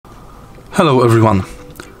Hello everyone!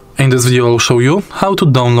 In this video I'll show you how to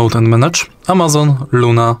download and manage Amazon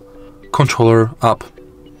Luna controller app.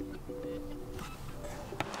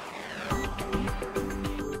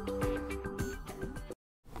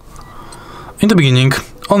 In the beginning,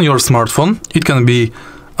 on your smartphone, it can be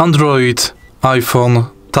Android,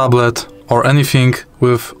 iPhone, tablet or anything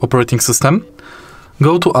with operating system,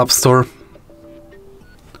 go to App Store,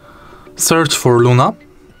 search for Luna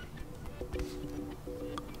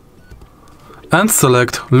and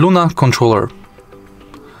select Luna controller.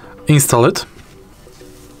 Install it.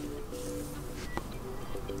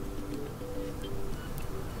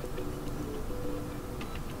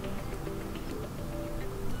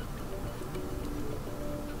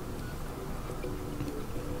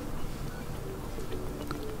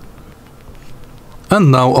 And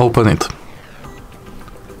now open it.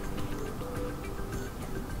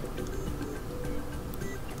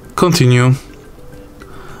 Continue.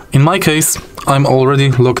 In my case, I'm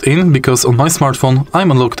already logged in because on my smartphone I'm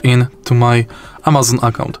logged in to my Amazon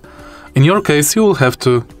account. In your case, you will have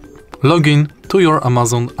to log in to your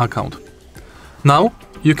Amazon account. Now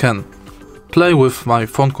you can play with my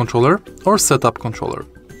phone controller or setup controller.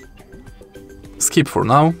 Skip for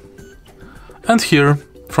now. And here,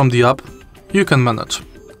 from the app, you can manage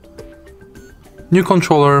new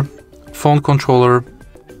controller, phone controller,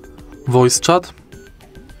 voice chat.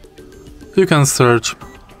 You can search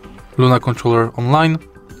Luna controller online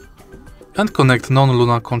and connect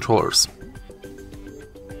non-Luna controllers.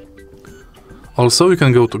 Also, you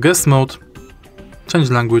can go to guest mode, change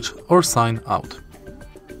language or sign out.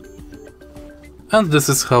 And this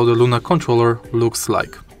is how the Luna controller looks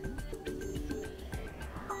like.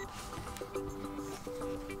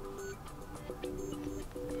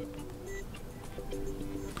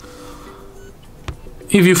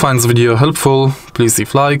 If you find this video helpful, please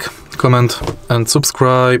leave like, comment and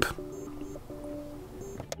subscribe.